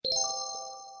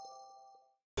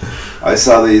I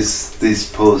saw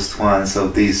this post once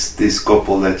of this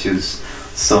couple that just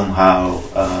somehow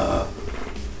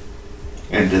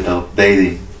ended up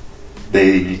dating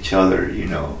each other, you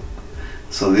know.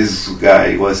 So this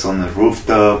guy was on the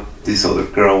rooftop, this other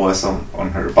girl was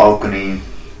on her balcony,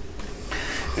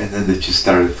 and then they just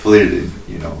started flirting,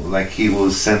 you know. Like he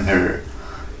will send her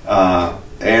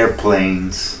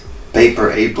airplanes,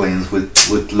 paper airplanes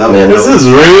with love. Man, is this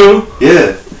real?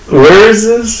 Yeah. Where is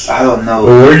this? I don't know.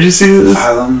 Where'd you see this?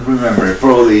 I don't remember.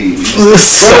 Probably. This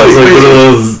sounds like one of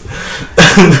those.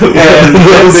 And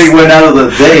then they went out on a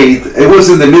date. It was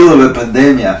in the middle of a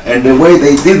pandemic, and the way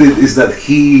they did it is that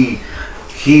he,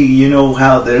 you know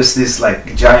how there's this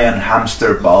like giant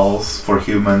hamster balls for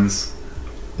humans.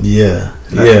 Yeah,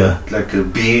 like a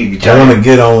big. I want to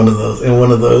get on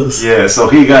one of those. Yeah, so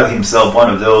he got himself one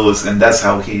of those, and that's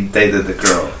how he dated the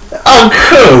girl. Oh,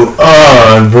 come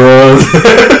on, bro.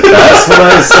 That's what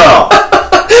I saw.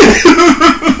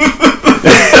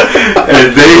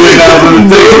 And they went out on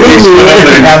the date. Each one had a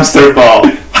hamster ball.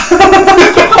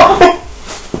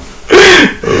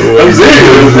 I'm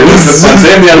serious. It was a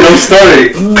pandemic love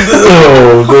story.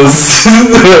 Oh,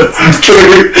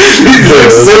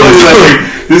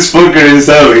 this fucker is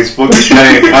out. He's fucking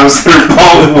giant hamster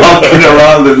ball walking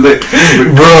around and like,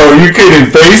 bro, you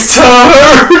couldn't FaceTime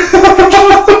her?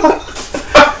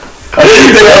 I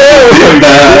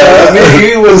mean,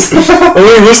 he was. I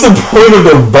mean, what's the point of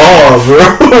the ball, bro?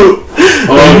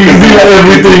 Oh, you can do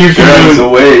everything you can do.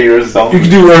 Away or something. You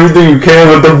can do everything you can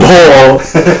with the ball.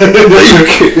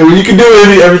 You can do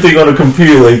everything on a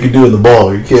computer like you can do with the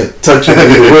ball. You can't touch it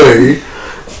either way.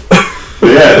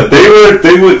 Yeah,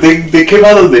 they came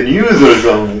out of the news or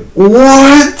something.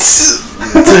 What?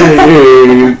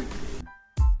 Dude.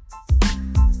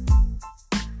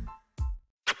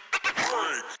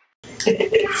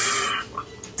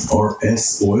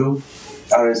 RS oil?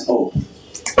 RSO.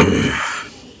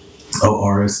 Oh,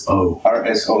 RSO.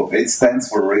 RSO. It stands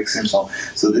for Rick Simpson.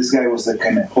 So this guy was the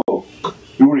kind of. Oh,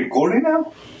 you recording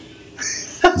now?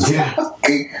 Yeah.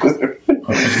 Okay, good.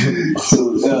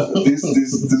 So this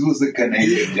was the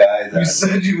Canadian guy that. You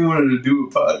said you wanted to do a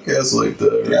podcast like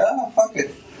that. Right? Yeah, fuck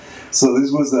it. So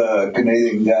this was a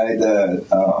Canadian guy that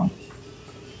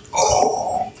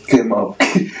came up.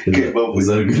 Was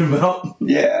that a good amount?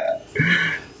 Yeah.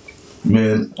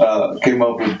 Man. Came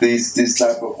up with this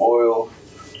type of oil,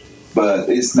 but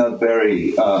it's not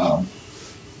very.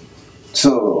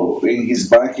 So in his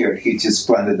backyard, he just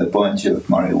planted a bunch of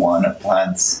marijuana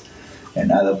plants,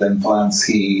 and out of them plants,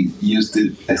 he used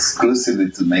it exclusively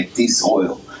to make this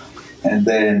oil, and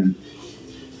then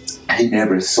he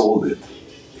never sold it.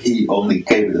 He only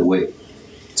gave it away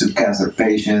to cancer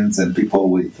patients and people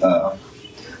with,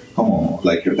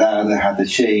 like your dad that had the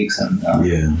shakes and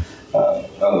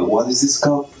what is this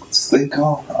called? What's this thing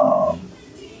called?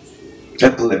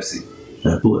 Epilepsy.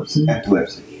 Epilepsy.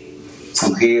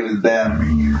 So he gave it them,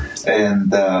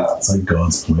 and it's like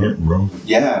God's plant, bro.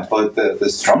 Yeah, but the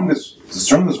strongest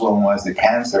one was the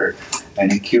cancer, and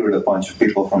he cured a bunch of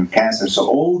people from cancer. So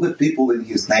all the people in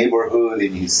his neighborhood,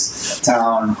 in his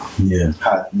town,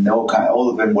 had all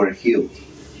of them were healed.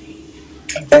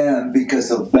 And because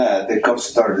of that, the cops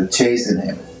started chasing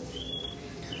him.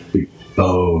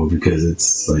 Oh, because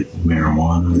it's like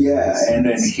marijuana. Yeah, and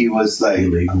then he was like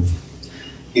illegal.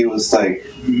 He was like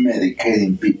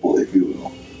medicating people, if you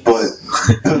will. But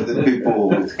the people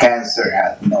with cancer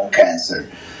had no cancer.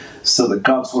 So the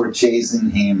cops were chasing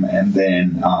him, and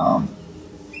then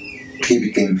he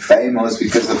became famous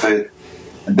because of it.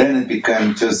 And then it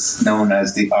became just known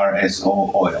as the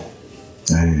RSO oil.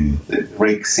 Dang. The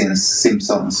Rick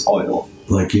Simpson's oil.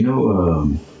 Like, you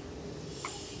know,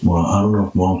 well, I don't know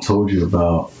if Mom told you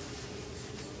about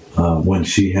when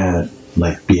she had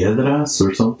like piedras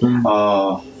or something,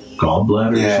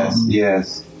 gallbladder or something.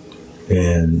 Yes.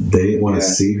 And they didn't want to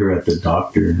see her at the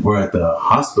doctor or at the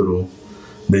hospital.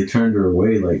 They turned her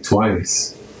away like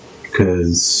twice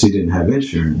because she didn't have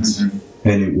insurance,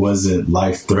 and it wasn't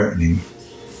life threatening.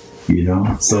 You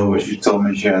know, so she told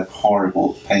me she had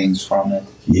horrible pains from it.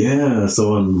 Yeah,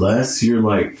 so unless you're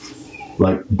like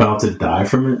about to die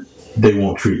from it, they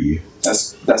won't treat you.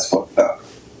 That's fucked up.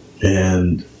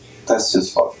 And that's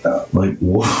just fucked up. Like,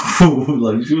 whoa,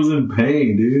 like she was in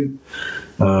pain, dude.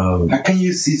 How can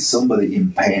you see somebody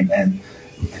in pain and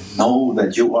know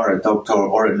that you are a doctor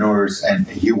or a nurse and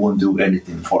you won't do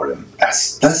anything for them?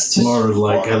 That's just or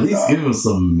like at least give them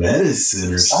some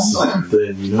medicine or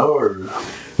something, you know? Or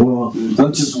well,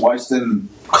 don't just watch them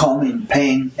come in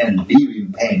pain and leave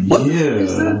in pain. What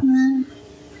is that, man?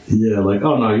 Yeah, like,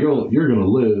 oh no, you're gonna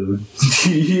live.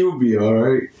 You'll be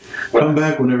alright. Come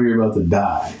back whenever you're about to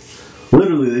die.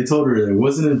 Literally, they told her that it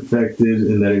wasn't infected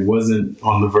and that it wasn't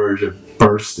on the verge of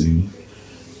bursting.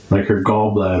 Like her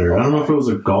gallbladder. I don't know if it was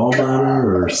a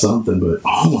gallbladder or something, but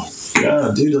oh my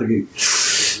god, dude, like it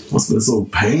must have been so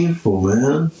painful,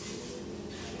 man.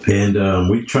 And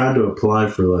we tried to apply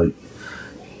for like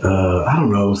I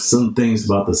don't know, some things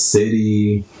about the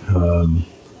city,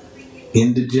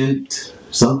 indigent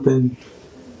something,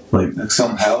 like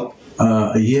some help.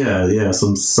 Yeah,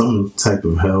 some type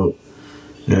of help,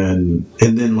 and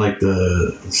then like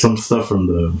some stuff from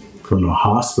the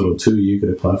hospital too. You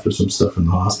could apply for some stuff from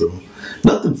the hospital.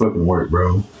 Nothing fucking worked,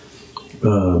 bro.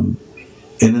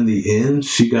 And in the end,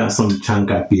 she got some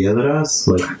chancapiedras,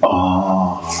 like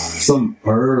some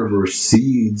herb or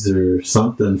seeds or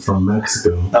something from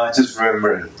Mexico. No, I just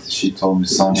remember she told me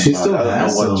something. She still I don't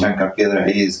has know what some. chancapiedra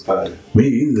is, but Me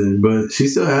either. But she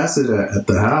still has it at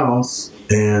the house,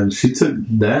 and she took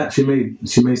that. She made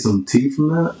some tea from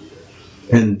that,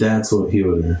 and that's what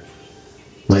healed her.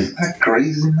 Like, isn't that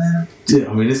crazy, man? Yeah,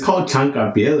 I mean, it's called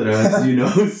chancapiedra, you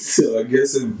know. So I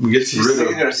guess it gets She rid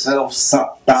saved of herself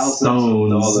thousands of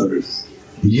dollars.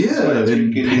 Yeah,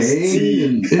 and pain,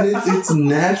 and it's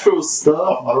natural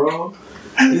stuff, bro.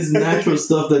 It's natural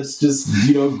stuff that's just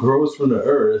grows from the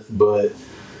earth, but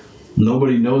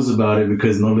nobody knows about it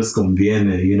because no les conviene,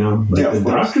 Like the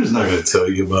doctor's not going to tell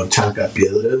you about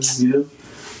chancapiedras,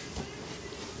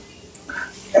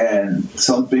 And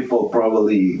some people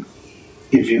probably,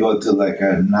 if you go to like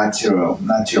a natural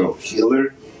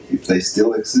healer, if they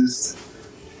still exist,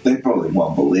 they probably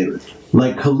won't believe it.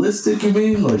 Like holistic, you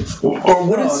mean? Like, or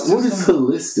what is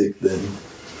holistic then?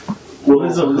 What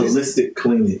is a holistic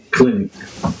clinic?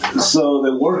 So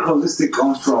the word holistic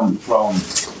comes from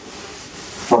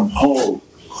whole.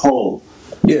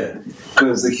 Yeah.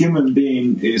 Because the human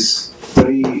being is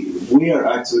three. We are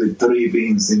actually three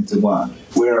beings into one.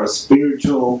 We are a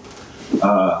spiritual.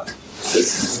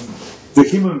 The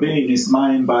human being is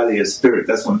mind, body, and spirit.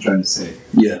 That's what I'm trying to say.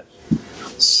 Yeah.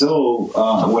 So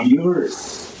when you're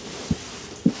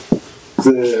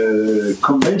the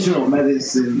conventional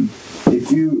medicine,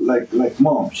 if you like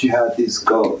mom, she had this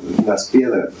las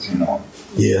piedras,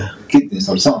 Yeah. kidneys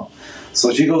or something.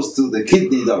 So she goes to the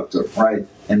kidney doctor, right?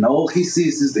 And all he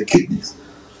sees is the kidneys.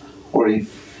 Or if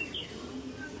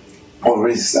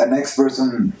an next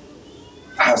person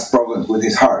has problems with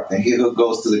his heart, and he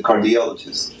goes to the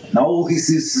cardiologist, and all he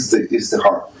sees is the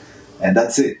heart, and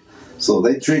that's it. So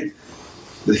they treat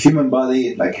the human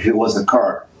body like if it was a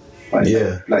car, right?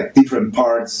 Yeah. Like different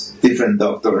parts, different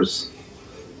doctors.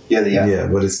 Yeah,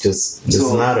 but it's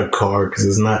not a car because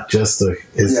it's not just a.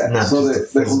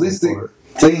 The holistic part.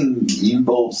 thing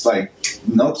involves like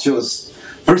not just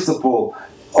first of all,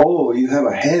 you have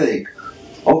a headache.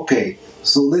 Okay,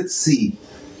 so let's see.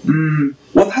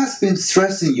 What has been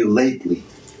stressing you lately?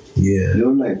 Yeah.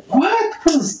 You're like, what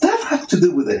does that have to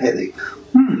do with a headache?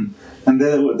 And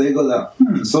then they go down,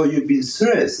 so you've been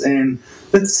stressed, and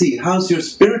let's see, how's your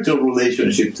spiritual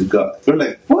relationship to God? You're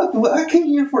like, what? Well, I came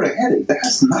here for a headache. That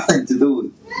has nothing to do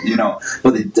with,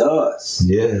 but it does.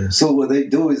 Yeah. So what they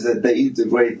do is that they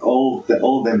integrate all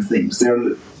them things.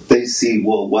 They see,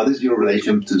 well, what is your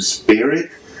relation to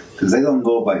spirit? Because they don't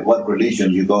go by what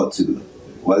religion you go to.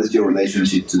 What is your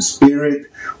relationship to spirit?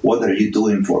 What are you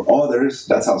doing for others?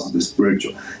 That's also the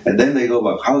spiritual. And then they go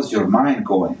about, how's your mind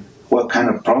going? What kind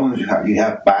of problems you have? You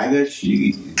have baggage?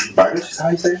 Baggage is how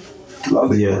you say it?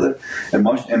 Love it. Yeah.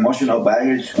 Emotional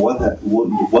baggage.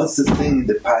 What's the thing in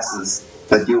the past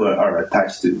that you are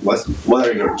attached to? What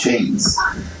are your chains?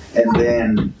 And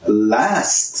then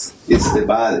last is the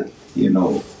body,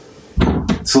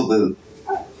 So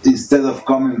instead of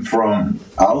coming from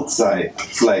outside,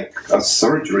 it's like a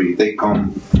surgery. They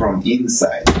come from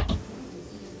inside.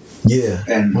 Yeah.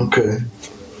 And okay,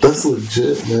 that's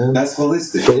legit, man. That's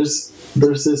holistic.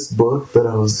 There's this book that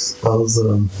I was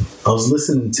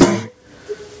listening to.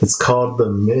 It's called The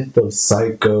Myth of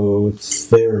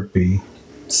Psychotherapy.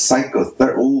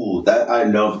 Psychotherapy. Ooh, that I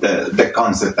love the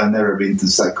concept. I've never been to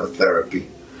psychotherapy.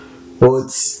 Well,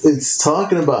 it's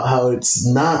talking about how it's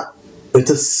a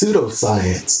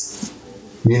pseudoscience.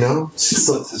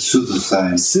 So it's a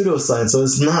pseudoscience. Pseudoscience. So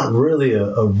it's not really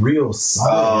a real science.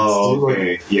 Oh,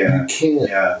 okay. Yeah.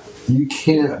 You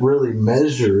can't really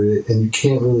measure it, and you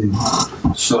can't really.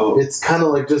 So it's kind of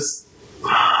like just.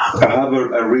 I have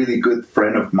a really good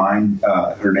friend of mine.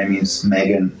 Her name is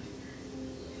Megan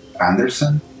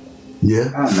Anderson.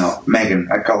 Yeah. I don't know. Megan.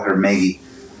 I call her Maggie.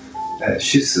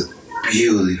 She's a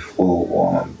beautiful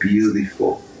woman.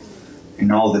 Beautiful. In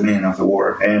all the meaning of the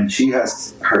word. And she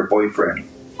has her boyfriend.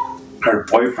 Her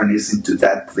boyfriend is into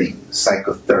that thing,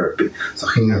 psychotherapy. So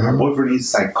her boyfriend is a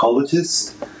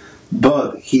psychologist,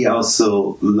 but he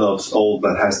also loves all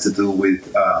that has to do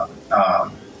with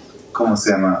 ¿cómo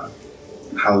se llama?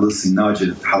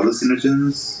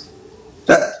 Hallucinogens.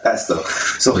 That stuff.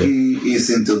 So he is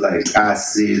into like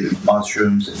acid,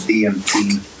 mushrooms, and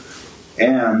DMT,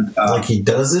 and like he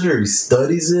does it or he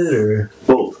studies it or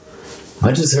both.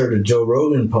 I just heard a Joe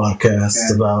Rogan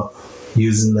podcast about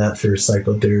using that for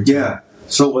psychotherapy. Yeah.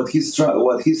 So what he's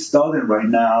studying right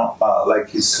now, like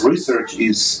his research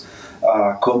is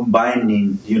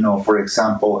combining, for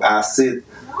example, acid,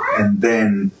 and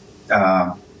then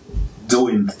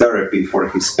doing therapy for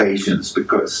his patients,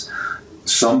 because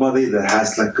somebody that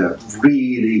has like a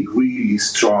really, really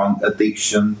strong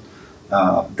addiction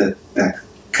that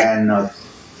cannot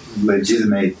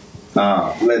legitimate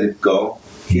let it go.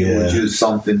 He would use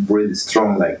something really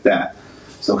strong like that.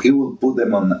 So he will put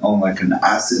them on like an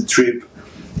acid trip,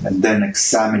 and then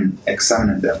examine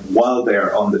them while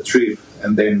they're on the trip,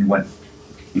 and then when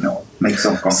make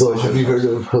some conclusions. So have you heard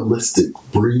of holistic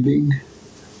breathing?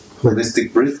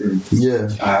 Holistic breathing? Yeah,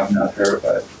 I have not heard of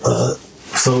it.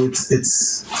 So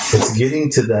it's getting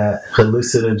to that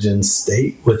hallucinogen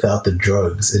state without the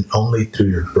drugs and only through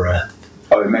your breath.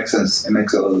 Oh, it makes sense. It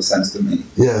makes a lot of sense to me.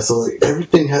 Yeah, so like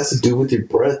everything has to do with your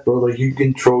breath, bro. Like you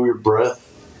control your breath,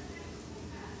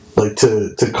 like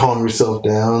to calm yourself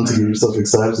down, to get yourself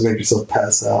excited, to make yourself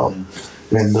pass out.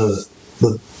 And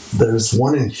there's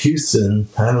one in Houston.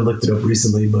 I haven't looked it up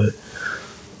recently, but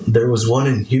there was one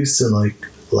in Houston like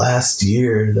last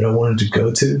year that I wanted to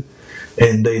go to,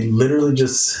 and they literally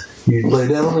just you lay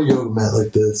down on a yoga mat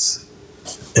like this,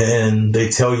 and they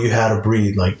tell you how to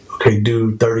breathe. Like, okay,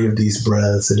 do 30 of these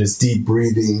breaths. It is deep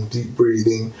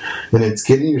breathing, and it's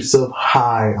getting yourself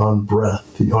high on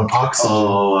breath, on oxygen.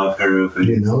 Oh, I've heard of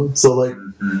it. So like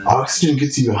oxygen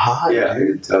gets you high. Yeah,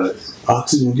 it does.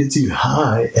 Oxygen gets you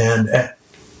high, and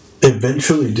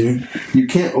eventually, dude, you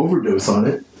can't overdose on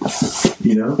it.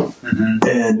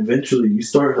 And eventually you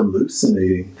start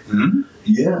hallucinating.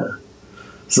 Yeah.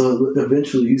 So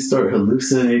eventually you start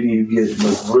hallucinating. You get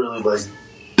like really like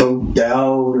doped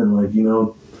out and like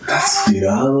that's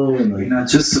and like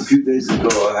just a few days ago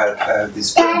I had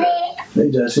this friend.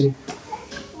 Hey Joshy,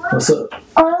 what's up?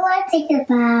 I want to take a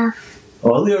bath.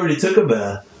 Ollie already took a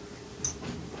bath.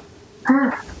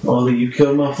 Ollie, you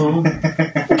killed my phone?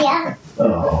 Yeah.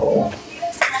 Oh,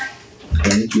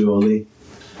 thank you, Ollie.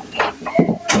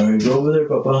 Alright, go over there,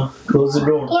 Papa. Close the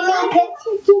door. You mean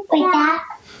pictures like that?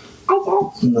 I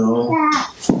just No. that.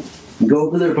 Go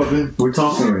over there, Papa. We're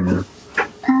talking right now.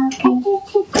 Okay.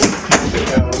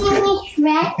 You need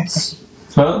stretch?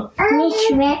 Huh? Need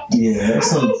stretch?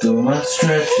 Yes, I'm doing my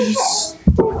stretches.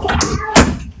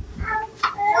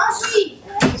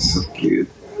 So cute.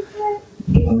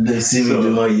 They see me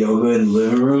do my yoga in the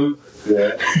living room.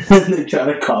 Yeah. And they try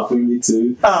to copy me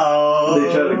too. Oh. They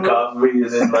try to copy me,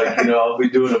 and then I'll be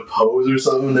doing a pose or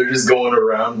something. They're just going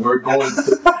around. We're going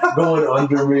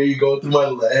under me, going through my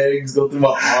legs, going through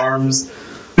my arms.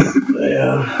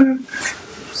 Yeah.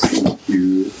 So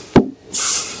cute.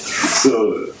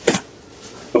 So,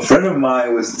 a friend of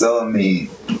mine was telling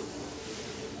me,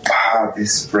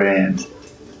 this friend,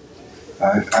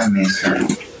 I miss her.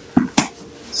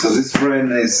 So this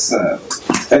friend is,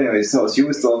 anyway, so she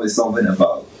was telling me something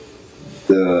about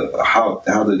how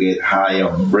to get high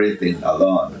on breathing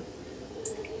alone.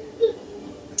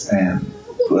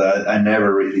 But I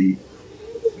never really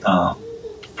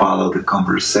followed the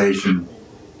conversation.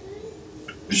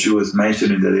 She was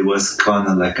mentioning that it was kind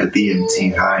of like a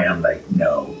DMT high. I'm like,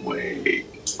 no way.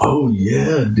 Oh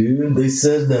yeah, dude. They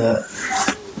said that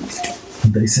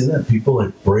people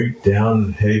like break down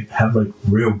and have like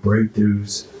real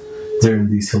breakthroughs during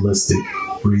these holistic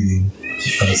breathing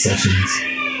sessions,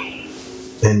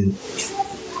 and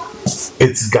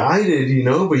it's guided,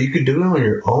 but you could do it on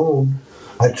your own.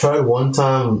 I tried one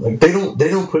time. Like they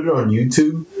don't put it on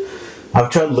YouTube. I've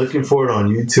tried looking for it on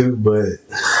YouTube, but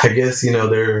I guess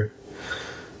they're.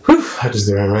 I just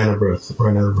ran out of breath.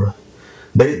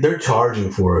 They're charging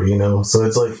for it, so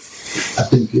it's like I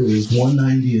think it was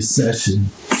 $190 a session,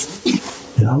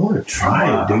 and I want to try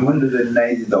it, dude.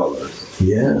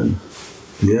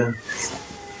 $190. Yeah,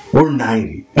 or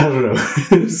 90. I don't know,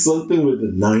 something with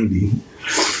a 90.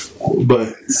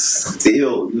 But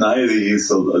still, 90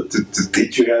 is a lot to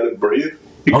teach you how to breathe.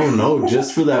 Oh no,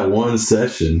 just for that one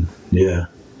session. Yeah.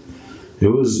 It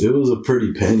was a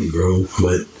pretty penny, bro,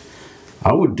 but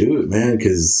I would do it, man,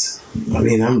 because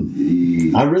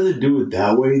I'd rather do it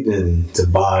that way than to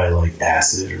buy like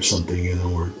acid or something,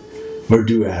 or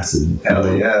do acid.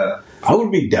 Hell yeah. I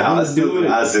would be down to do it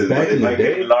acid, back in the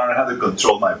day. I can learn how to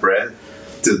control my breath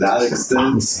to that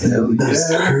extent. That's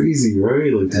crazy,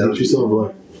 right? Like to get yourself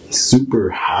like super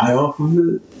high off of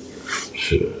it,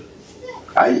 shit.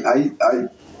 I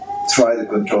try to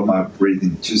control my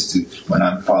breathing just to when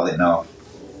I'm falling off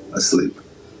asleep.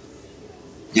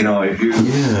 You know, if you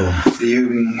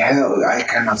inhale, I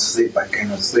cannot sleep, and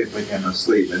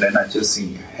then I just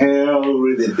inhale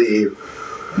really deep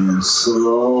and then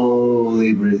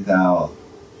slowly breathe out.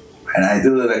 And I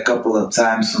do it a couple of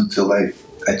times until I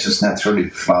just naturally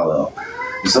fall off.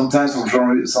 Sometimes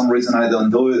for some reason I don't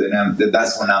do it, and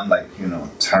that's when I'm like, you know,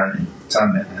 turning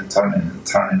on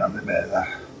the bed.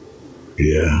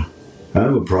 Yeah, I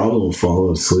have a problem with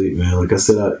falling asleep, man. Like I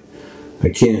said, I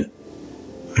can't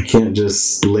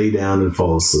just lay down and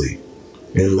fall asleep.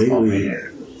 And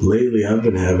lately I've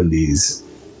been having these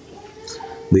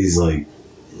like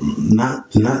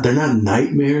they're not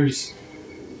nightmares,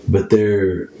 but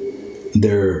they're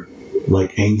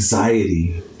like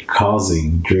anxiety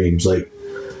causing dreams. Like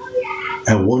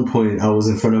at one point I was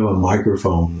in front of a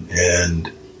microphone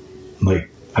and like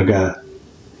I got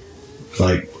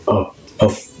like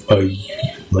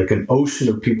like an ocean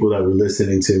of people that were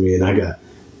listening to me, and I got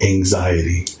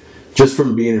anxiety just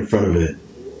from being in front of it,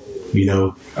 you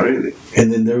know. Really?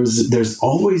 And then there's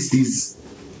always these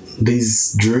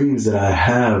dreams that I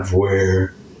have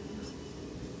where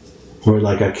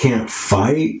like I can't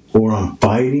fight, or I'm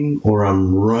fighting, or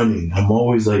I'm running. I'm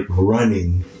always like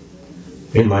running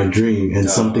in my dream, and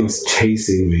something's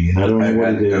chasing me, and I don't know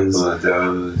what it is.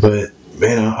 But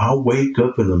man, I'll wake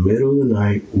up in the middle of the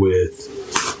night with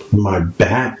my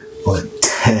back like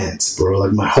tense, bro.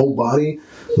 Like my whole body,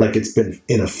 like it's been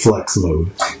in a flex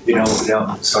mode. You know,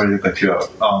 sorry to cut you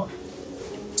off.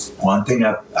 One thing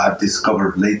I've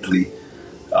discovered lately,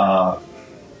 of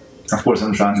course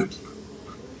I'm trying to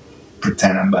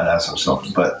pretend I'm badass or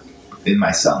something, but it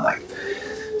might sound like.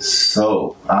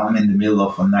 So I'm in the middle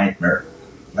of a nightmare,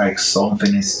 like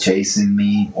something is chasing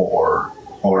me, or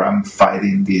I'm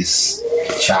fighting these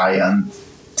giant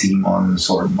demons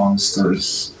or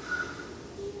monsters.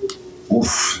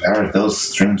 Oof,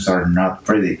 those dreams are not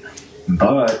pretty.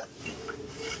 But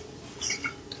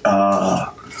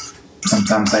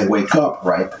sometimes I wake up,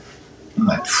 right? I'm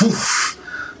like, poof,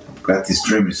 I'm glad this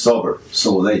dream is over.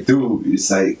 So what I do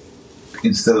is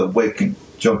instead of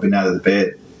jumping out of the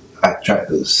bed, I try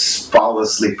to fall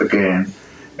asleep again,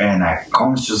 and I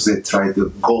consciously try to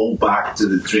go back to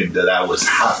the dream that I was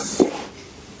having,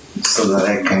 so that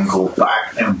I can go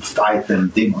back and fight them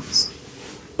demons.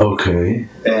 Okay.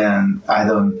 And I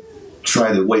don't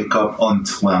try to wake up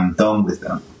until I'm done with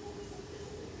them.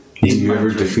 Do you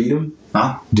ever defeat them?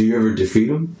 Huh? Do you ever defeat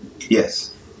them?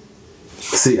 Yes.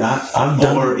 See, I'm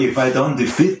done. Or if I don't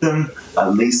defeat them,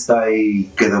 at least I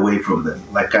get away from them.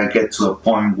 Like I get to a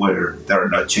point where they're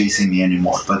not chasing me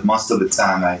anymore. But most of the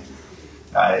time,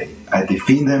 I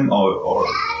defeat them, or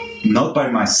not by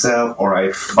myself, or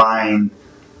I find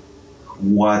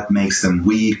what makes them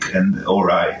weak, or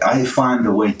I find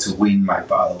a way to win my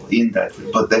battle in that.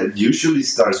 But that usually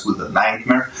starts with a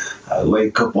nightmare. I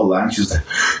wake up all anxious, like,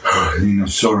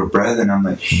 short of breath, and I'm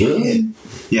like, shit.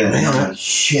 Yeah, and I'm like,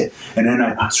 shit. And then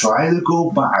I try to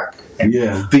go back and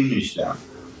finish them.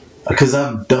 Because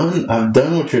I've done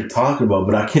what you're talking about,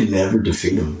 but I can never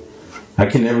defeat them. I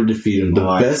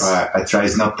try.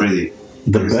 It's not pretty.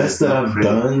 The best that I've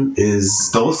done is...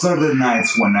 Those are the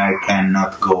nights when I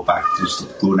cannot go back to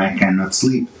sleep, when I cannot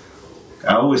sleep.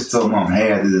 I always tell Mom,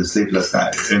 hey, I didn't sleep last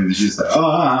night. And she's like,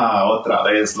 otra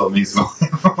vez lo mismo.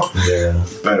 Yeah.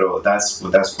 Pero that's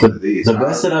what it is. The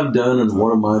best that I've done in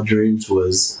one of my dreams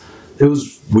was... It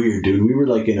was weird, dude. We were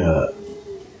like in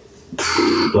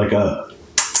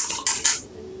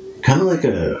kind of like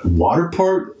a water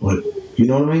park, like, you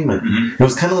know what I mean? Like It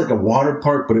was kind of like a water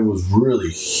park, but it was really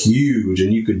huge,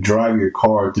 and you could drive your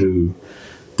car through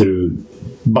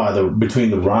between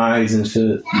the rides and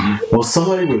shit. Well,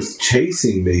 somebody was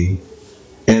chasing me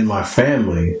and my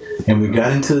family, and we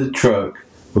got into the truck,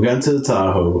 we got into the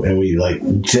Tahoe, and we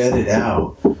like jetted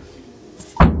out.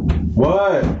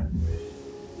 What?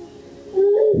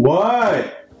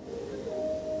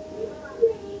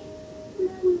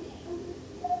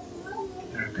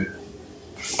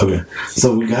 Okay,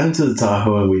 so we got into the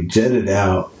Tahoe and we jetted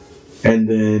out, and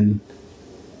then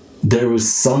there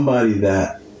was somebody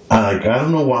that I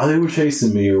don't know why they were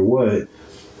chasing me or what,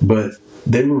 but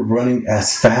they were running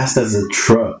as fast as a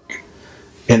truck,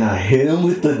 and I hit them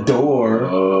with the door,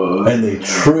 and they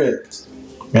tripped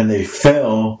and they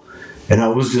fell, and I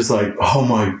was just like, oh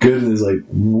my goodness, like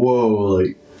whoa,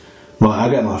 like I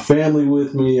got my family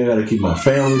with me, I got to keep my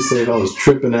family safe. I was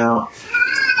tripping out.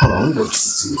 Hold on, let me go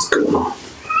see what's going on.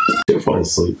 She'll fall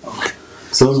asleep.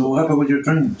 So what happened with your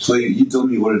dream? So you told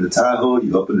me you were in the Tahoe,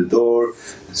 you opened the door,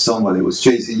 somebody was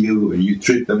chasing you, and you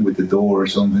tripped them with the door or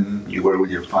something. You were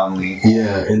with your family.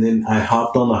 Yeah, and then I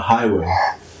hopped on the highway.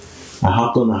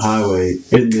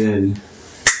 And then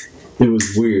it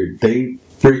was weird. They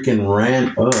freaking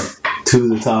ran up to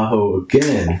the Tahoe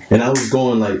again, and I was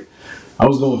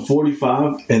going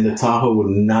 45, and the Tahoe would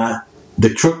not.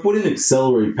 The truck wouldn't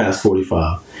accelerate past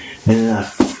 45, and then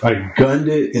I gunned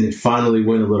it, and it finally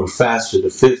went a little faster to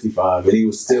 55, and he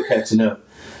was still catching up.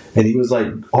 And he was like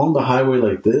on the highway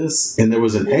like this, and there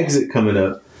was an exit coming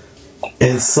up,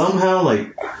 and somehow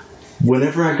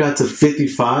whenever I got to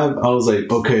 55, I was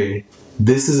like, okay,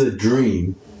 this is a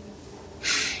dream.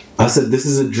 I said, this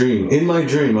is a dream. In my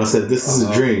dream, I said, this is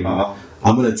a dream.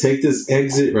 I'm going to take this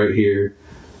exit right here,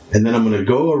 and then I'm going to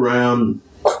go around,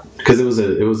 because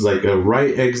it was like a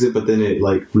right exit, but then it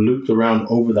looped around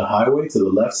over the highway to the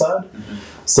left side.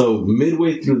 So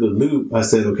midway through the loop, I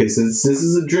said, okay, since this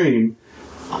is a dream,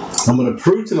 I'm going to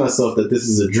prove to myself that this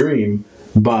is a dream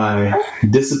by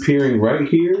disappearing right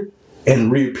here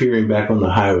and reappearing back on the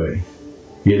highway.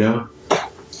 You know?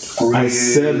 I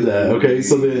said that. Okay,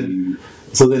 so then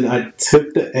I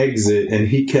took the exit, and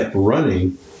he kept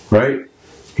running, right?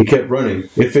 He kept running.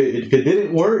 If it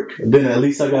didn't work, then at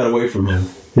least I got away from him.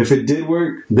 If it did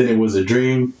work, then it was a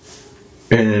dream,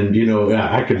 and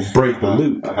I could break the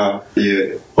loop.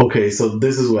 Yeah. Okay, so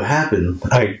this is what happened.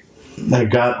 I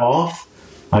got off.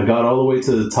 I got all the way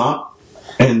to the top,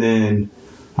 and then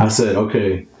I said,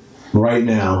 okay, right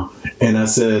now. And I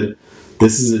said,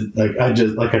 this is I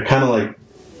kind of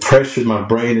pressured my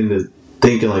brain into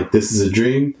thinking this is a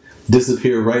dream.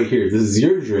 Disappear right here. This is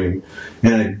your dream.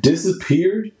 And I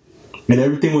disappeared, and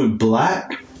everything went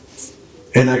black.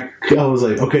 And I was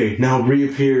like, okay, now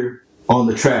reappear on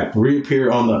the track,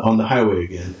 reappear on the highway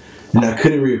again. And I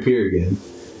couldn't reappear again.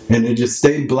 And it just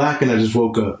stayed black, and I just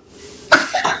woke up.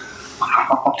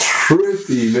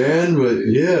 Trippy, man. But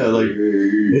yeah,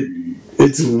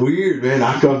 it's weird, man.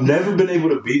 I've never been able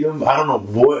to beat him. I don't know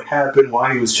what happened,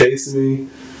 why he was chasing me,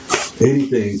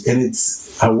 anything. And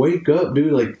I wake up,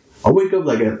 dude, I wake up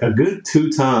a good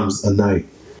 2 times a night.